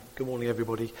Good morning,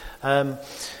 everybody. Thank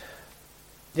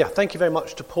you very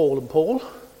much to Paul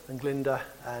and Glinda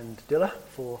and Dilla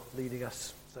for leading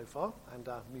us so far, and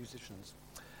our musicians.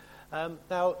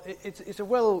 Now, it's a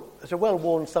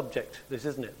well-worn subject, this,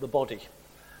 isn't it? The body.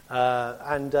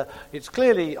 It's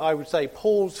clearly, I would say,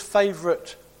 Paul's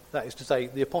favourite, that is to say,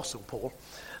 the Apostle Paul,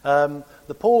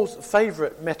 Paul's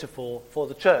favourite metaphor for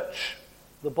the church,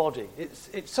 the body.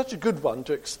 It's such a good one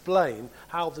to explain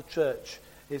how the church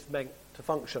is meant to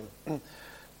function.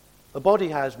 The body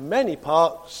has many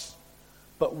parts,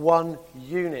 but one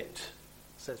unit,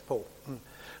 says Paul.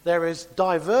 There is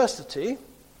diversity,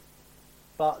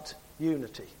 but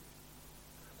unity.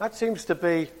 That seems to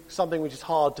be something which is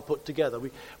hard to put together.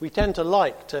 We tend to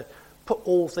like to put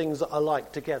all things that are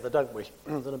like together, don't we? I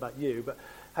don't know about you, but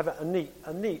have a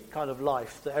neat kind of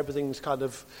life that everything's kind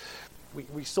of,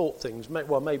 we sort things.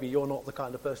 Well, maybe you're not the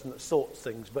kind of person that sorts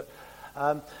things, but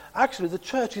actually the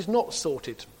church is not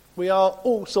sorted. We are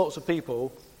all sorts of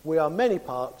people. We are many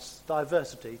parts,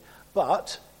 diversity,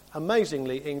 but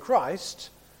amazingly in Christ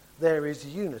there is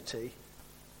unity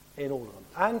in all of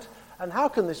them. And how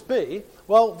can this be?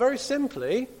 Well, very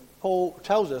simply, Paul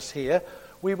tells us here,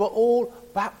 we were all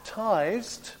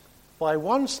baptized by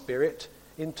one Spirit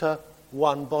into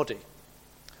one body.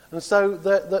 And so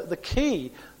the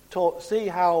key to see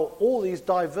how all these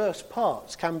diverse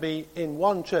parts can be in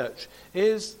one church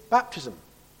is baptism.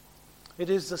 It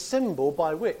is the symbol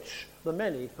by which the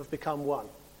many have become one.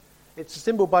 It's a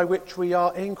symbol by which we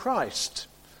are in Christ.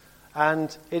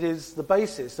 And it is the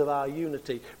basis of our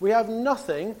unity. We have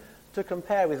nothing to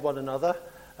compare with one another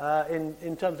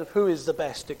in terms of who is the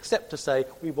best, except to say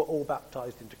we were all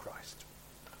baptized into Christ.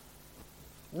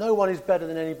 No one is better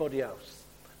than anybody else,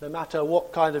 no matter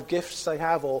what kind of gifts they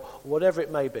have or whatever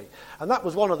it may be. And that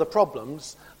was one of the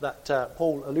problems that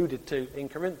Paul alluded to in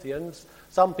Corinthians.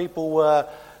 Some people were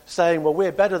saying, well,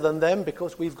 we're better than them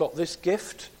because we've got this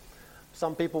gift.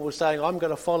 Some people were saying, I'm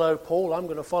going to follow Paul, I'm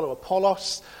going to follow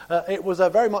Apollos. It was a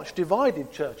very much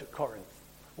divided church at Corinth,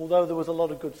 although there was a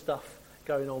lot of good stuff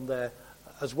going on there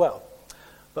as well.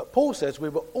 But Paul says we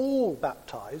were all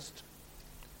baptized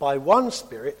by one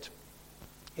Spirit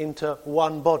into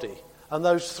one body. And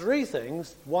those three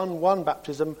things, one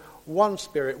baptism, one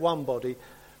Spirit, one body,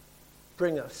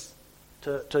 bring us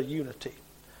to unity.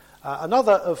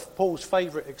 Another of Paul's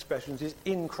favourite expressions is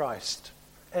in Christ.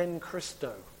 En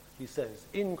Christo, he says.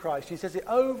 In Christ. He says it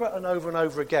over and over and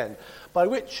over again, by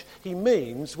which he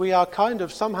means we are kind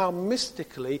of somehow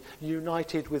mystically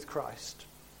united with Christ.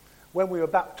 When we are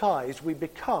baptized, we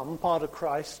become part of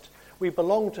Christ. We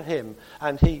belong to him,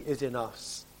 and he is in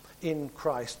us. In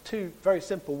Christ. Two very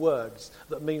simple words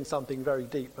that mean something very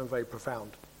deep and very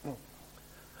profound.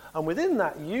 And within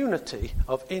that unity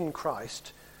of in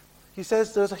Christ, he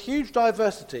says there's a huge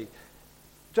diversity.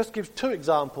 Just gives two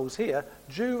examples here,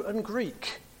 Jew and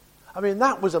Greek. I mean,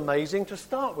 that was amazing to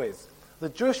start with. The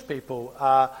Jewish people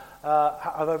have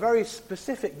a very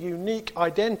specific, unique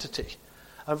identity,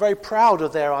 and very proud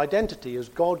of their identity as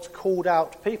God's called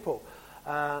out people.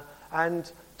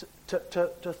 And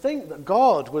to think that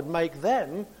God would make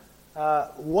them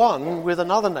one with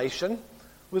another nation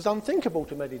was unthinkable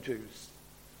to many Jews.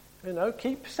 You know,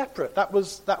 keep separate. That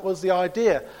was the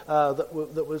idea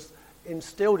that was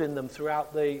instilled in them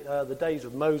throughout the days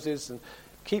of Moses, and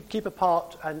keep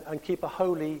apart and keep a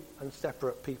holy and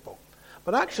separate people.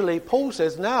 But actually, Paul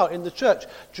says now in the church,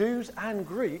 Jews and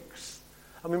Greeks,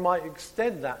 and we might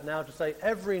extend that now to say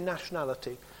every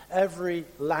nationality, every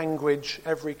language,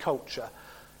 every culture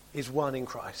is one in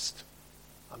Christ.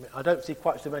 I mean, I don't see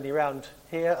quite so many around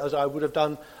here as I would have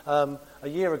done a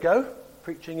year ago,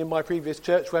 preaching in my previous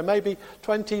church, where maybe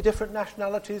 20 different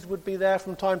nationalities would be there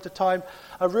from time to time.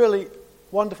 A really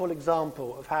wonderful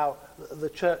example of how the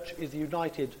church is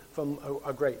united from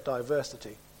a great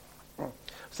diversity.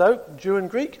 So, Jew and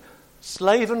Greek,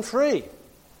 slave and free.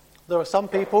 There are some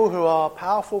people who are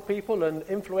powerful people and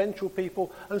influential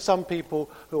people, and some people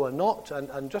who are not.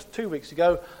 And just 2 weeks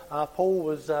ago, Paul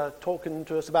was talking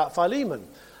to us about Philemon,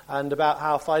 and about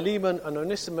how Philemon and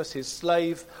Onesimus, his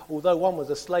slave, although one was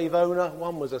a slave owner,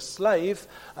 one was a slave,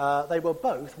 they were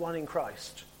both one in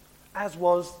Christ, as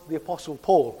was the Apostle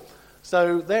Paul.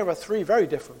 So there are three very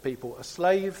different people, a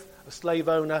slave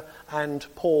owner, and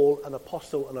Paul, an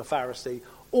apostle and a Pharisee,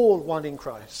 all one in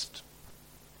Christ.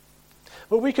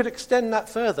 But we could extend that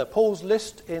further. Paul's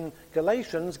list in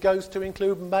Galatians goes to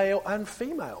include male and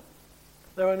female.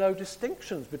 There are no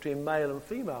distinctions between male and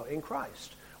female in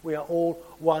Christ. We are all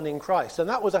one in Christ. And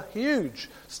that was a huge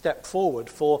step forward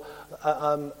for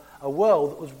a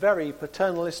world that was very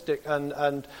paternalistic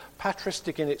and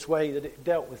patristic in its way that it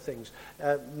dealt with things.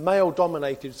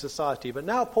 Male-dominated society. But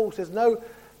now Paul says, no,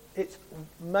 It's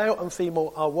male and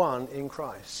female are one in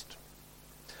Christ.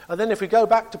 And then if we go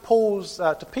back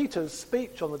to Peter's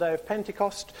speech on the day of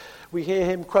Pentecost, we hear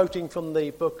him quoting from the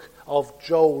book of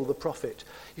Joel the prophet.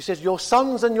 He says, "Your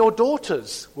sons and your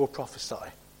daughters will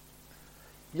prophesy."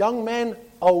 Young men,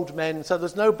 old men, so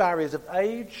there's no barriers of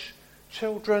age,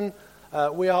 children,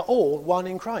 we are all one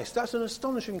in Christ. That's an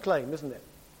astonishing claim, isn't it?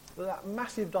 That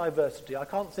massive diversity. I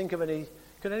can't think of any.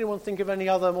 Can anyone think of any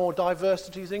other more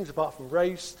diversity things apart from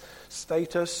race,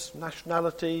 status,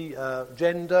 nationality,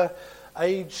 gender,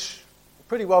 age?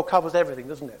 Pretty well covers everything,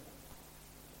 doesn't it?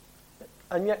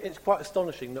 And yet it's quite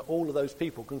astonishing that all of those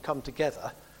people can come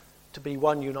together to be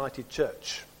one united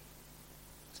church.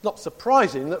 It's not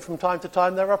surprising that from time to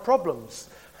time there are problems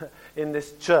in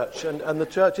this church, and the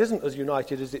church isn't as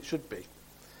united as it should be.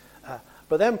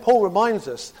 But then Paul reminds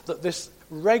us that this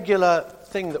regular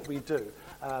thing that we do,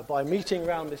 by meeting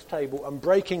around this table and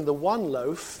breaking the one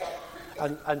loaf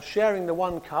and sharing the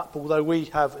one cup, although we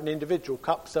have an individual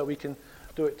cup so we can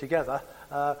do it together,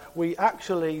 we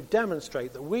actually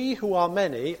demonstrate that we who are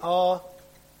many are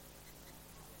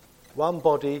one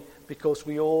body because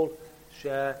we all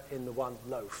share in the one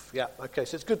loaf. Yeah, okay,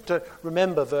 so it's good to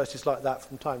remember verses like that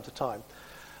from time to time.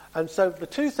 And so the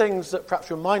two things that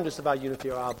perhaps remind us of our unity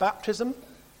are our baptism.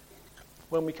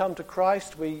 When we come to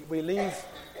Christ, we leave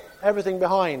everything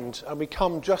behind and we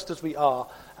come just as we are,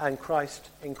 and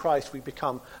in Christ we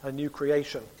become a new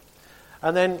creation.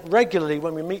 And then regularly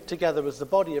when we meet together as the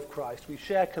body of Christ, we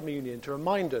share communion to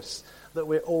remind us that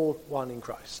we're all one in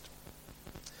Christ.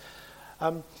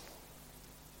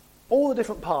 All the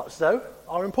different parts, though,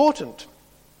 are important.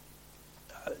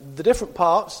 The different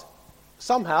parts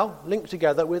somehow link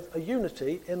together with a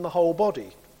unity in the whole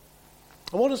body.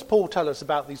 And what does Paul tell us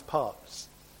about these parts?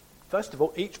 First of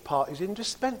all, each part is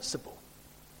indispensable.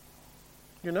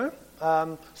 You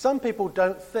know, some people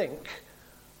don't think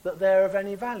that they're of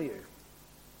any value.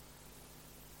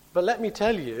 But let me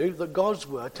tell you that God's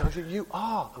word tells you you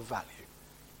are of value.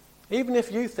 Even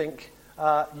if you think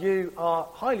you are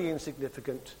highly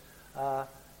insignificant,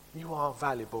 you are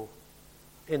valuable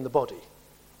in the body.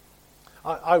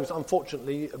 I was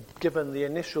unfortunately given the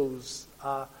initials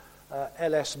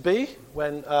LSB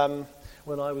when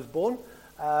I was born,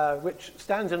 which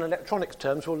stands in electronics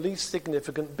terms for least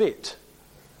significant bit.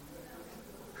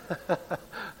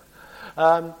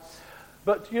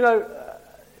 But you know,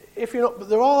 but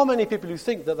there are many people who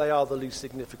think that they are the least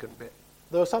significant bit.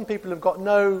 There are some people who've got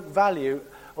no value,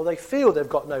 or they feel they've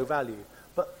got no value.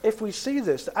 But if we see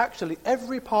this, actually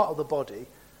every part of the body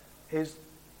is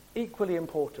equally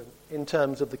important in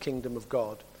terms of the kingdom of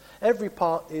God. Every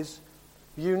part is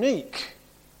unique.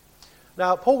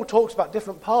 Now, Paul talks about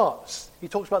different parts. He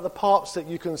talks about the parts that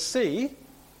you can see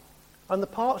and the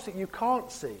parts that you can't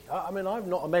see. I mean, I'm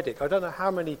not a medic. I don't know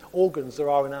how many organs there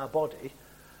are in our body,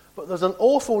 but there's an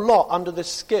awful lot under this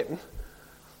skin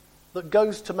that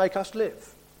goes to make us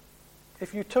live.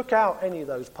 If you took out any of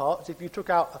those parts, if you took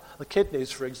out the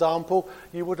kidneys, for example,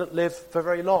 you wouldn't live for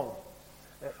very long.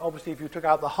 Obviously, if you took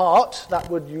out the heart,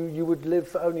 you would live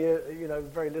for only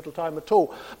very little time at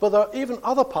all. But there are even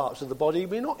other parts of the body,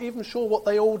 we're not even sure what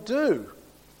they all do.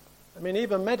 I mean,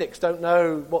 even medics don't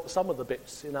know what some of the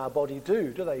bits in our body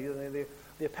do they?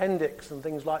 The appendix and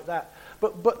things like that.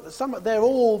 But they're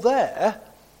all there,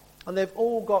 and they've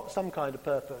all got some kind of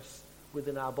purpose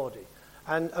within our body.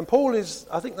 And Paul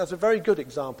I think that's a very good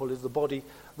example, is the body,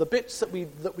 the bits that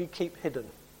we keep hidden,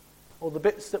 or the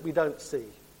bits that we don't see.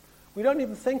 We don't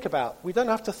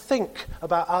have to think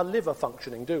about our liver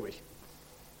functioning, do we?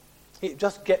 It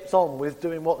just gets on with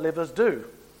doing what livers do.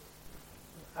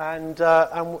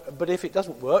 But if it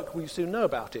doesn't work, we soon know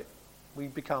about it. We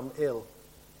become ill.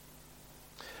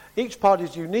 Each part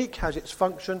is unique, has its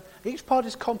function. Each part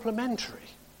is complementary.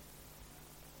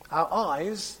 Our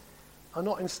eyes are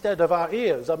not instead of our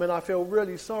ears. I mean, I feel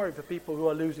really sorry for people who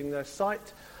are losing their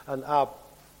sight. And our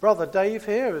brother Dave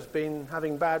here has been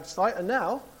having bad sight. And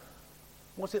now,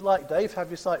 what's it like, Dave? Have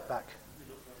your sight back?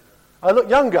 I look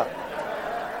younger.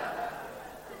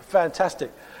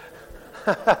 Fantastic.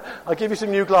 I'll give you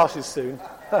some new glasses soon.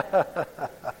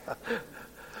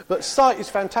 But sight is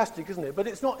fantastic, isn't it? But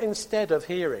it's not instead of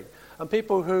hearing. And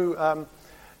people who, have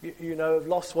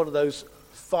lost one of those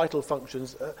vital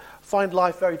functions find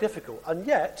life very difficult. And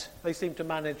yet, they seem to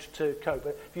manage to cope.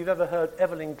 If you've ever heard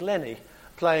Evelyn Glennie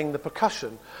playing the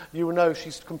percussion, you will know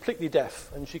she's completely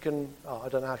deaf. And she can, I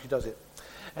don't know how she does it.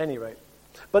 Anyway.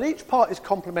 But each part is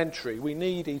complementary. We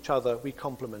need each other. We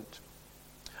complement.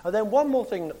 And then one more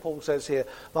thing that Paul says here.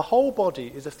 The whole body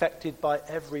is affected by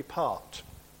every part.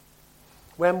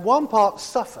 When one part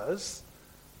suffers,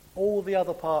 all the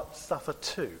other parts suffer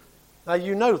too. Now,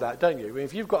 you know that, don't you?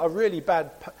 If you've got a really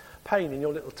bad pain in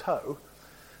your little toe,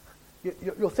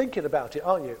 you're thinking about it,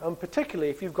 aren't you? And particularly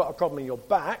if you've got a problem in your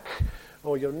back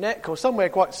or your neck or somewhere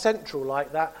quite central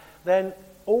like that, then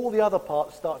all the other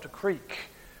parts start to creak.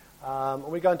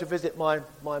 We're going to visit my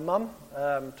mum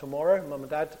tomorrow, mum and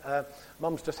dad.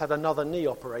 Mum's just had another knee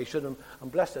operation,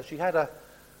 and bless her, she had a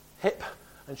hip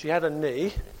and she had a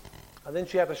knee, and then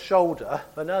she had a shoulder,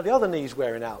 but now the other knee's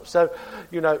wearing out. So,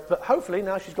 but hopefully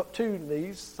now she's got two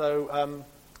knees, so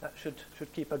that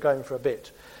should keep her going for a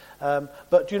bit.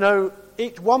 But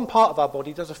each one part of our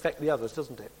body does affect the others,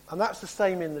 doesn't it? And that's the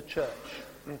same in the church.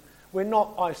 We're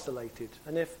not isolated.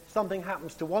 And if something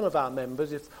happens to one of our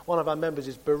members, if one of our members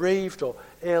is bereaved or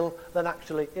ill, then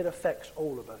actually it affects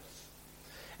all of us.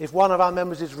 If one of our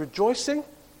members is rejoicing,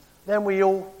 then we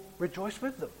all rejoice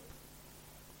with them.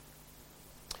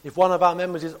 If one of our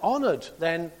members is honoured,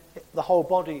 then the whole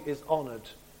body is honoured.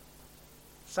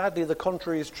 Sadly, the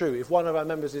contrary is true. If one of our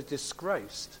members is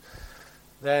disgraced,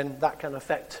 then that can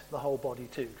affect the whole body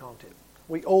too, can't it?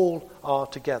 We all are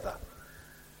together.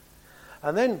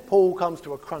 And then Paul comes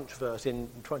to a crunch verse in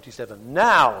 27.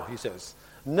 Now, he says,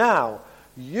 now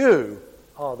you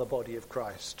are the body of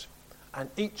Christ, and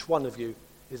each one of you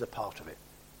is a part of it.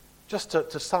 Just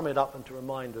to sum it up and to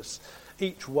remind us,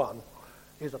 each one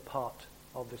is a part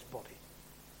of this body.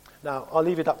 Now, I'll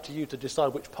leave it up to you to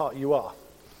decide which part you are.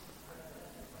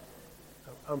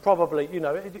 And probably,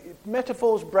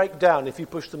 metaphors break down if you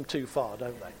push them too far,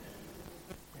 don't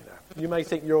they? You may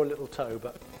think you're a little toe,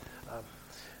 but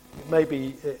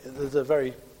maybe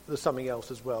there's something else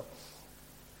as well.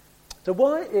 So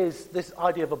why is this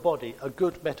idea of a body a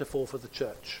good metaphor for the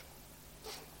church?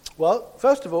 Well,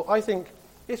 first of all, I think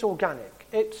it's organic.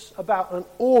 It's about an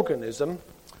organism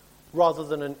rather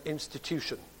than an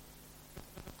institution.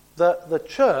 The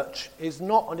church is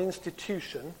not an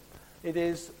institution. It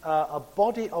is a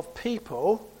body of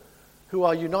people who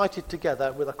are united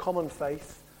together with a common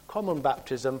faith, common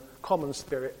baptism, common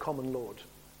spirit, common Lord.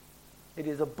 It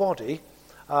is a body.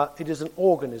 It is an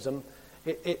organism.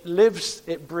 It lives,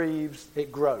 it breathes,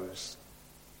 it grows.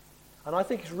 And I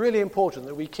think it's really important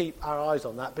that we keep our eyes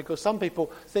on that, because some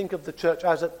people think of the church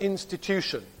as an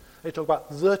institution. They talk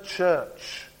about the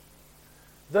church.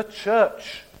 The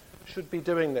church should be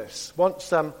doing this.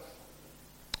 Once, I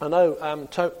know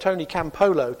Tony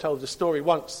Campolo told a story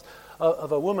once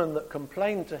of a woman that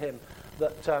complained to him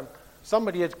that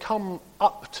somebody had come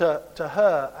up to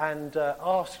her and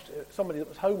asked, somebody that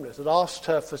was homeless had asked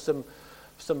her for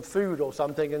some food or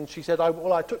something, and she said,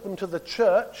 I took them to the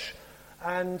church,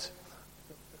 and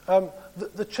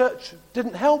the church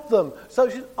didn't help them. So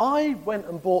she said, I went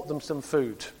and bought them some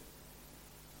food.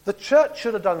 The church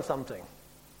should have done something.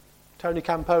 Tony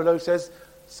Campolo says,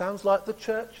 sounds like the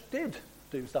church did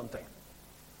do something.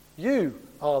 You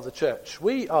are the church.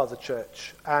 We are the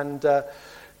church. And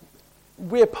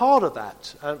we're part of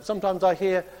that. Sometimes I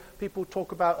hear people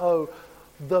talk about,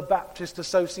 the Baptist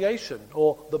Association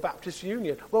or the Baptist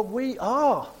Union. Well, we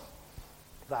are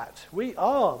that. We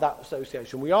are that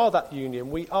association. We are that union.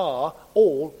 We are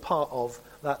all part of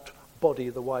that body,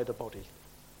 the wider body.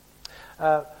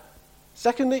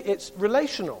 Secondly, it's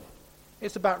relational.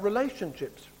 It's about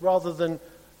relationships rather than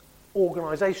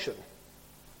organisation.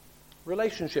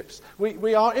 Relationships.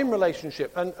 We are in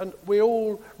relationship, and we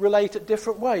all relate at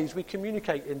different ways. We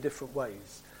communicate in different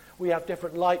ways. We have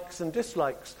different likes and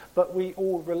dislikes, but we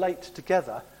all relate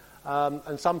together.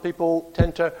 And some people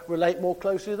tend to relate more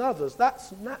closely than others.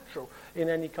 That's natural in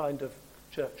any kind of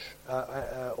church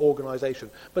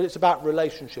organisation. But it's about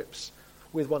relationships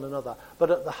with one another. But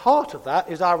at the heart of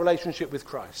that is our relationship with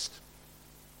Christ.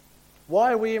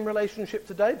 Why are we in relationship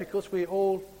today? Because we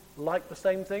all like the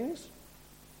same things?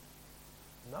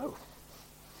 No.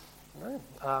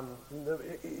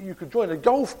 You could join a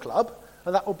golf club,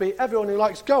 and that would be everyone who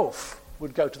likes golf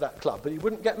would go to that club, but you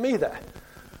wouldn't get me there.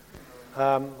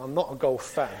 I'm not a golf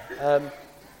fan.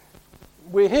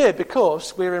 We're here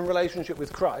because we're in relationship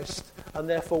with Christ, and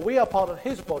therefore we are part of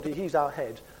his body, he's our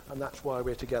head, and that's why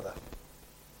we're together.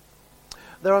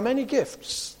 There are many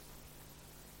gifts,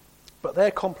 but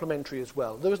they're complementary as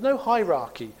well. There is no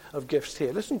hierarchy of gifts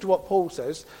here. Listen to what Paul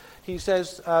says. He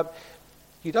says,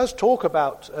 he does talk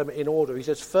about in order. He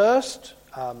says, first,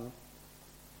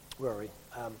 where are we?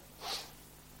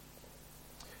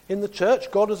 In the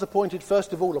church, God has appointed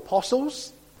first of all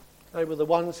apostles. They were the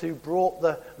ones who brought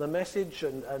the message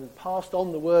and passed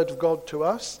on the word of God to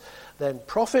us. Then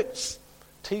prophets,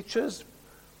 teachers,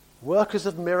 workers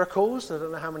of miracles. I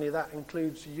don't know how many of that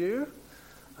includes you.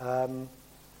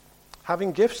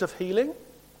 Having gifts of healing.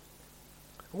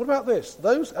 What about this?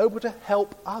 Those able to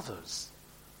help others.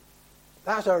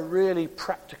 That's a really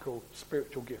practical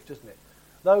spiritual gift, isn't it?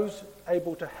 Those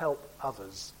able to help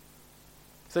others.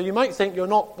 So you might think you're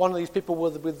not one of these people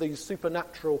with these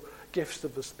supernatural gifts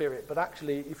of the Spirit, but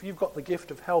actually, if you've got the gift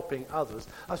of helping others,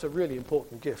 that's a really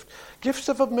important gift. Gifts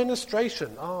of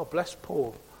administration. Oh, bless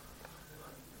Paul.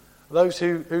 Those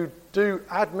who do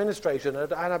administration, and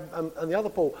the other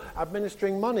Paul,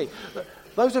 administering money.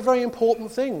 Those are very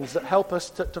important things that help us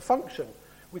to function.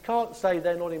 We can't say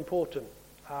they're not important.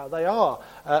 They are,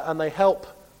 and they help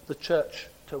the church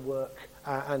to work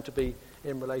and to be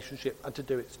in relationship and to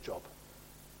do its job.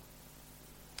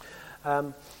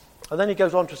 And then he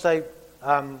goes on to say,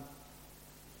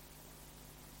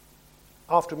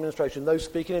 after administration, those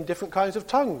speaking in different kinds of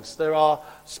tongues. There are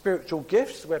spiritual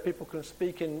gifts where people can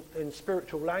speak in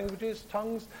spiritual languages,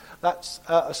 tongues. That's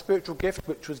a spiritual gift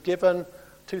which was given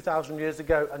 2,000 years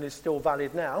ago and is still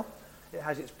valid now. It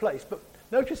has its place. But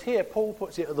notice here, Paul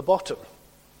puts it at the bottom.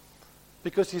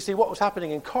 Because you see, what was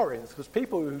happening in Corinth was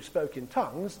people who spoke in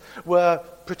tongues were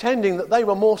pretending that they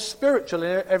were more spiritual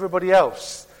than everybody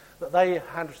else, that they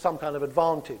had some kind of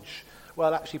advantage.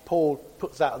 Well, actually, Paul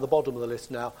puts that at the bottom of the list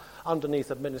now,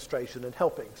 underneath administration and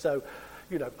helping. So,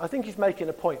 I think he's making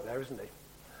a point there, isn't he?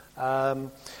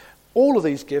 All of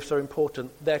these gifts are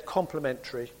important. They're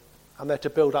complementary, and they're to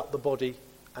build up the body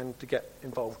and to get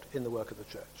involved in the work of the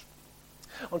church.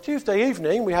 On Tuesday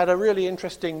evening, we had a really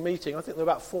interesting meeting. I think there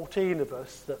were about 14 of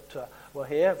us that were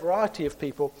here, a variety of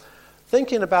people,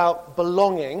 thinking about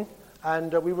belonging.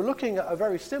 And we were looking at a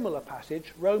very similar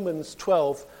passage, Romans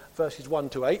 12, verses 1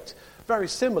 to 8, very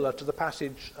similar to the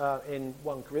passage in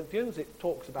 1 Corinthians. It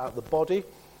talks about the body.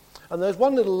 And there's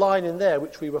one little line in there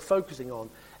which we were focusing on.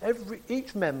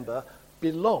 Each member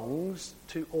belongs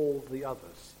to all the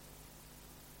others.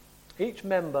 Each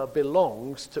member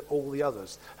belongs to all the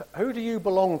others. Who do you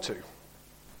belong to?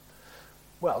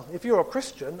 Well, if you're a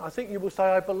Christian, I think you will say,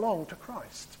 I belong to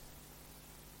Christ.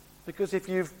 Because if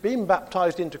you've been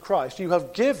baptized into Christ, you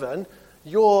have given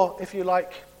your, if you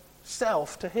like,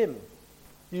 self to him.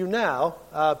 You now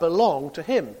belong to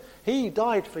him. He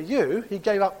died for you. He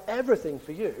gave up everything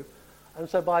for you. And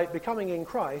so by becoming in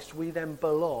Christ, we then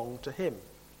belong to him.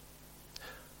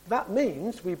 That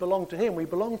means we belong to him. We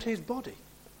belong to his body.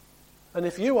 And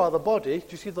if you are the body, do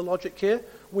you see the logic here?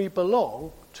 We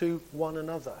belong to one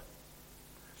another.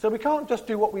 So we can't just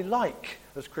do what we like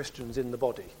as Christians in the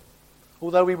body.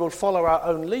 Although we will follow our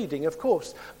own leading, of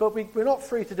course. But we're not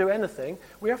free to do anything.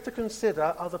 We have to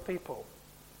consider other people.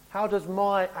 How does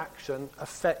my action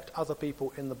affect other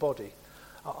people in the body?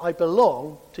 I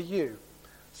belong to you.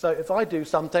 So if I do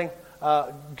something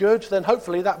good, then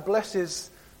hopefully that blesses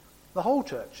the whole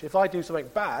church. If I do something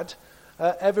bad,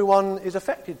 everyone is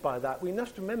affected by that. We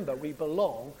must remember we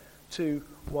belong to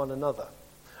one another.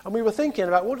 And we were thinking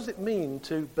about what does it mean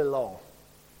to belong?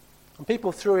 And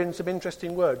people threw in some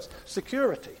interesting words.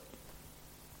 Security.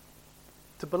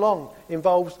 To belong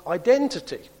involves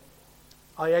identity.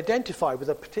 I identify with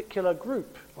a particular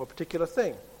group or a particular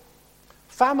thing.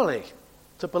 Family.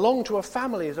 To belong to a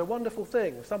family is a wonderful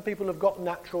thing. Some people have got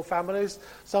natural families,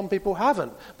 some people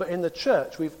haven't. But in the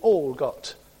church, we've all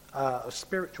got a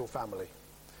spiritual family.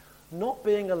 Not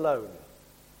being alone.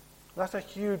 That's a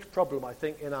huge problem, I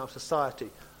think, in our society.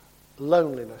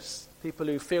 Loneliness. People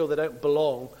who feel they don't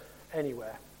belong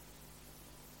anywhere.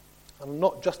 I'm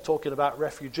not just talking about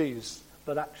refugees,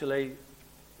 but actually,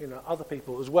 other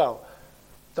people as well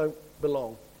don't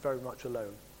belong very much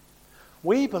alone.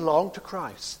 We belong to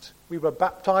Christ. We were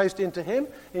baptized into him,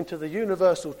 into the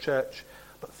universal church.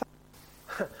 But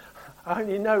I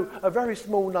only know a very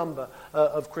small number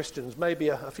of Christians, maybe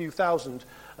a few thousand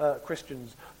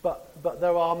Christians, but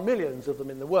there are millions of them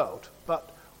in the world. But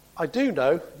I do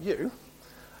know you,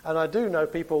 and I do know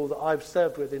people that I've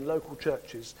served with in local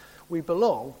churches. We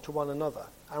belong to one another,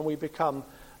 and we become,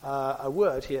 a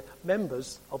word here,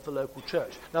 members of the local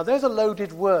church. Now there's a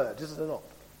loaded word, isn't it not?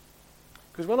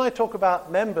 Because when I talk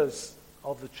about members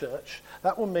of the church,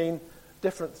 that will mean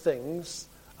different things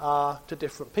to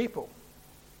different people.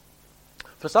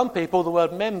 For some people, the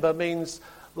word member means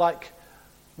like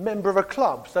member of a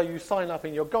club. So you sign up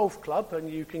in your golf club and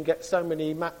you can get so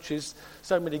many matches,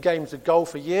 so many games of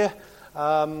golf a year,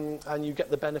 and you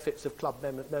get the benefits of club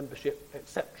membership,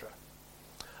 etc.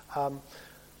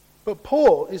 But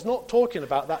Paul is not talking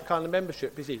about that kind of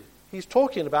membership, is he? He's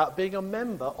talking about being a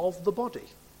member of the body.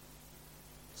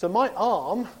 So my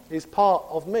arm is part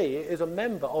of me, it is a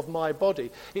member of my body.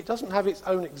 It doesn't have its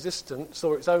own existence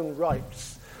or its own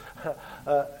rights.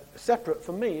 Separate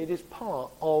from me, it is part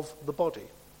of the body.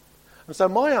 And so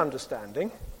my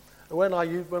understanding,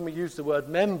 when we use the word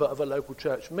member of a local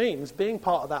church, means being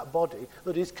part of that body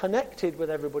that is connected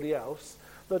with everybody else,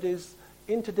 that is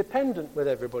interdependent with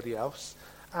everybody else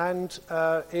and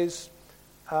is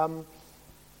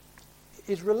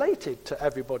related to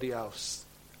everybody else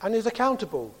and is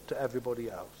accountable to everybody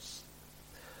else.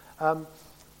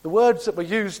 The words that were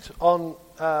used on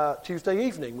Tuesday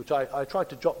evening, which I tried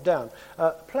to jot down,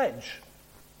 pledge.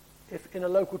 If in a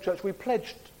local church we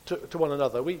pledge to one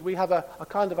another, we have a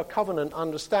kind of a covenant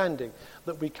understanding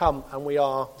that we come and we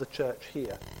are the church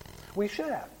here. We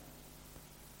share,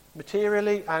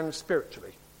 materially and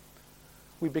spiritually.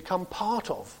 We become part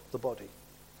of the body.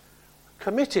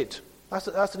 Committed,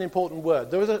 that's an important word.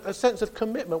 There is a sense of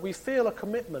commitment. We feel a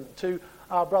commitment to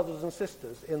our brothers and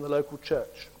sisters in the local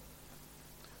church.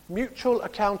 Mutual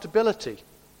accountability.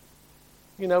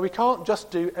 You know, we can't just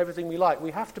do everything we like.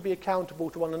 We have to be accountable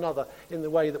to one another in the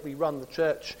way that we run the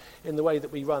church, in the way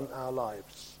that we run our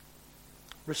lives.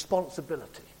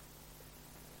 Responsibility.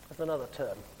 That's another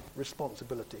term,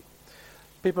 responsibility.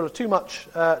 People are too much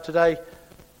today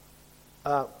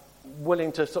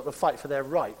willing to sort of fight for their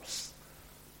rights.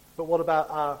 But what about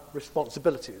our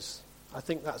responsibilities? I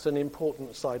think that's an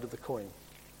important side of the coin.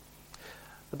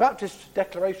 The Baptist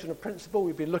Declaration of Principle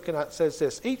we've been looking at says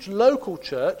this: each local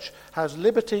church has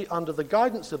liberty under the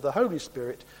guidance of the Holy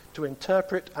Spirit to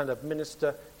interpret and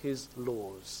administer his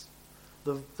laws.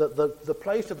 The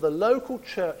place of the local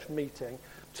church meeting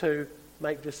to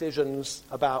make decisions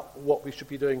about what we should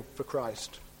be doing for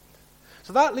Christ.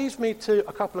 So that leads me to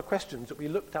a couple of questions that we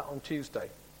looked at on Tuesday.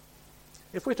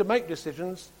 If we're to make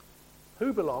decisions,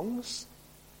 who belongs?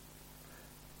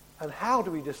 And how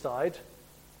do we decide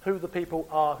who the people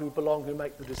are who belong, who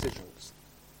make the decisions?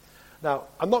 Now,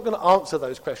 I'm not going to answer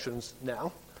those questions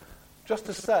now, just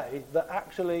to say that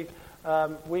actually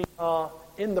we are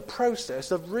in the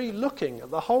process of re-looking at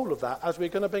the whole of that as we're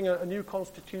going to bring a new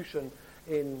constitution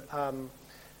in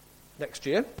next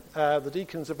year. The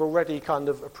deacons have already kind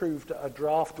of approved a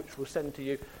draft which we'll send to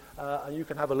you, and you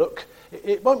can have a look.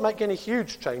 It won't make any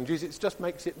huge changes, it just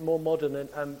makes it more modern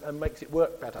and makes it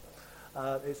work better.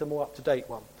 It's a more up-to-date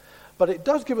one. But it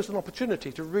does give us an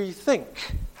opportunity to rethink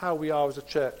how we are as a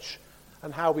church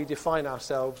and how we define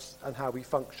ourselves and how we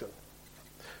function.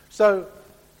 So,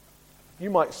 you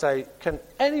might say, can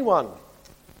anyone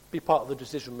be part of the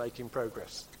decision-making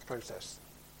process?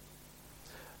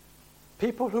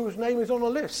 People whose name is on a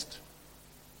list.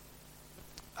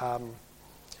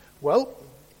 Well,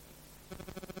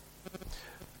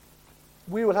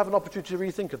 we will have an opportunity to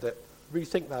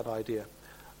rethink that idea.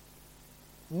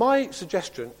 My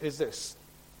suggestion is this,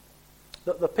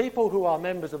 that the people who are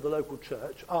members of the local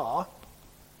church are,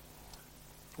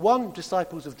 1,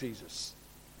 disciples of Jesus,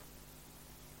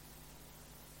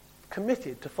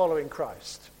 committed to following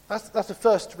Christ. That's the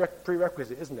first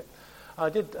prerequisite, isn't it? I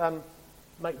did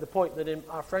make the point that in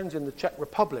our friends in the Czech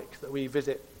Republic that we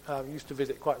used to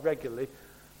visit quite regularly,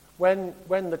 when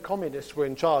the communists were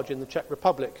in charge in the Czech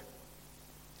Republic,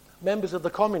 members of the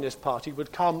Communist Party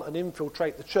would come and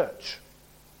infiltrate the church.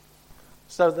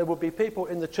 So there would be people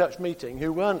in the church meeting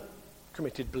who weren't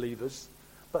committed believers,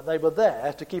 but they were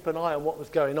there to keep an eye on what was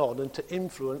going on and to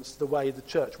influence the way the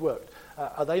church worked.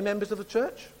 Are they members of the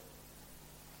church?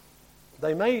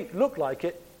 They may look like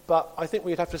it, but I think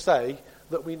we'd have to say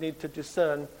that we need to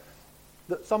discern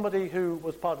that somebody who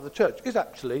was part of the church is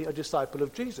actually a disciple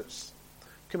of Jesus,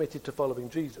 committed to following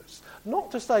Jesus.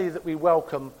 Not to say that we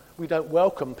don't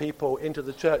welcome people into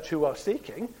the church who are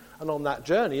seeking and on that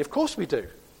journey. Of course we do.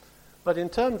 But in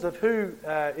terms of who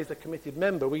is a committed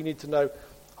member, we need to know,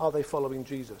 are they following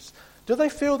Jesus? Do they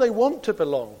feel they want to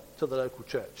belong to the local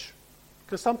church?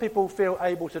 Because some people feel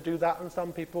able to do that and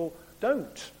some people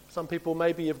don't. Some people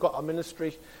maybe have got a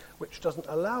ministry which doesn't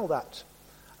allow that.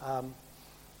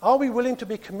 Are we willing to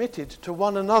be committed to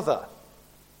one another?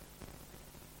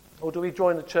 Or do we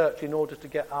join the church in order to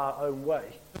get our own way?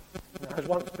 It has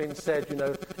once been said,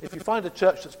 if you find a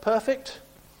church that's perfect,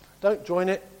 don't join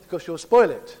it because you'll spoil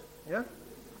it. Yeah?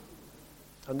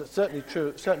 And that's certainly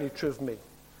true of me.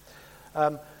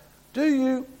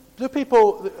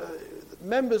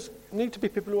 Members need to be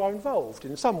people who are involved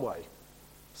in some way.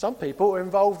 Some people are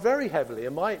involved very heavily,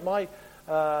 and my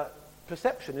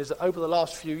perception is that over the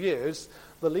last few years,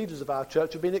 the leaders of our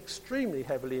church have been extremely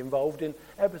heavily involved in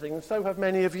everything, and so have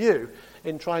many of you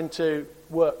in trying to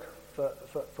work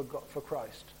for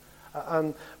Christ.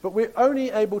 But we're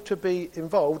only able to be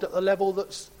involved at the level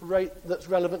that's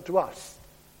relevant to us.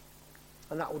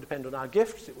 And that will depend on our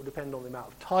gifts, it will depend on the amount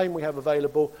of time we have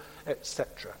available,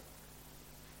 etc.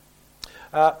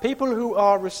 People who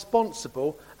are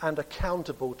responsible and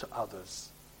accountable to others.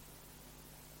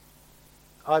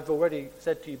 I've already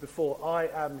said to you before, I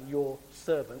am your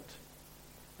servant,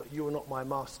 but you are not my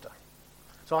master.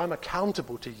 So I'm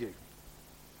accountable to you.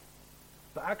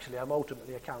 but actually I'm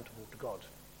ultimately accountable to God.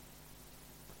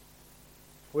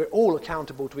 We're all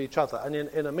accountable to each other. And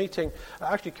in a meeting,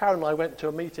 actually Karen and I went to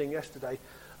a meeting yesterday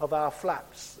of our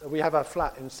flats. We have our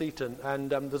flat in Seaton,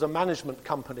 and there's a management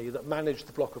company that manage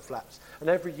the block of flats. And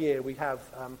every year we have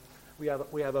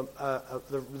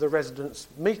the residents'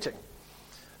 meeting.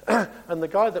 And the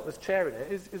guy that was chairing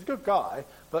it is a good guy,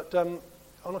 but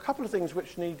on a couple of things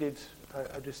which needed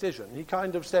a decision, he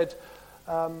kind of said,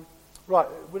 right,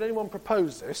 would anyone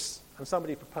propose this? And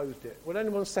somebody proposed it. Would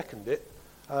anyone second it?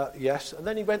 Yes. And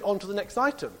then he went on to the next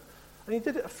item. And he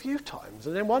did it a few times.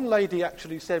 And then one lady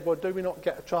actually said, well, do we not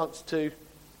get a chance to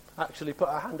actually put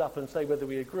our hand up and say whether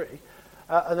we agree?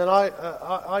 And then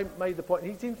I made the point,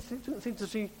 he didn't seem to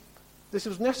see this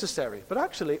was necessary. But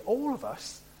actually, all of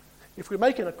us, if we're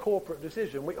making a corporate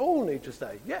decision, we all need to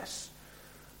say, yes,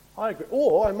 I agree.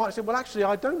 Or I might say, well, actually,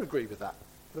 I don't agree with that.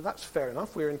 But that's fair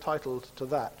enough. We're entitled to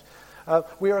that.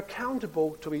 We are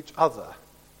accountable to each other.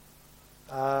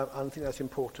 And I think that's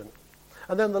important.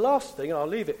 And then the last thing, and I'll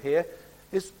leave it here,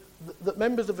 is that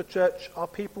members of a church are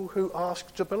people who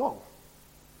ask to belong.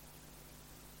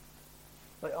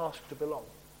 They ask to belong.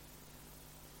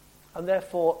 And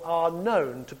therefore are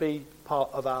known to be part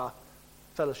of our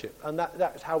fellowship. And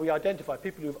that's how we identify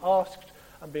people who've asked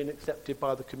and been accepted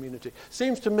by the community.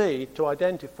 Seems to me to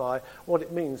identify what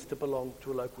it means to belong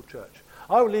to a local church.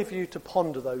 I will leave you to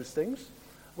ponder those things.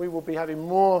 We will be having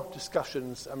more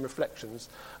discussions and reflections.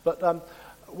 But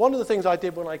one of the things I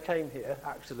did when I came here,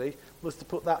 actually, was to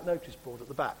put that notice board at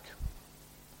the back.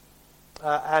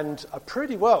 And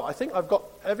pretty well, I think I've got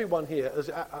everyone here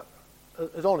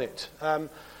as on it. And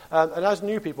as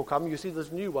new people come, you see there's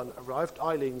a new one arrived.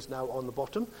 Eileen's now on the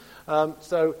bottom.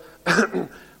 So there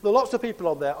are lots of people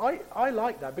on there. I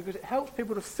like that because it helps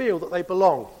people to feel that they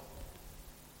belong.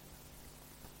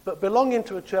 But belonging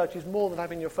to a church is more than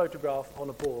having your photograph on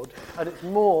a board, and it's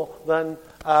more than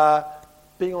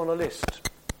being on a list.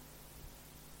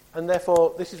 And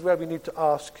therefore, this is where we need to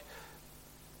ask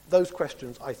those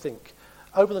questions, I think.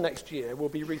 Over the next year, we'll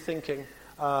be rethinking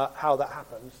how that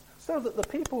happens, so that the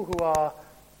people who are,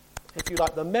 if you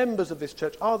like, the members of this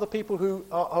church are the people who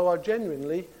are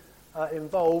genuinely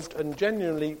involved and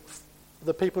genuinely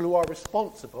the people who are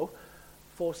responsible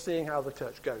for seeing how the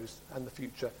church goes and the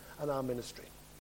future and our ministry.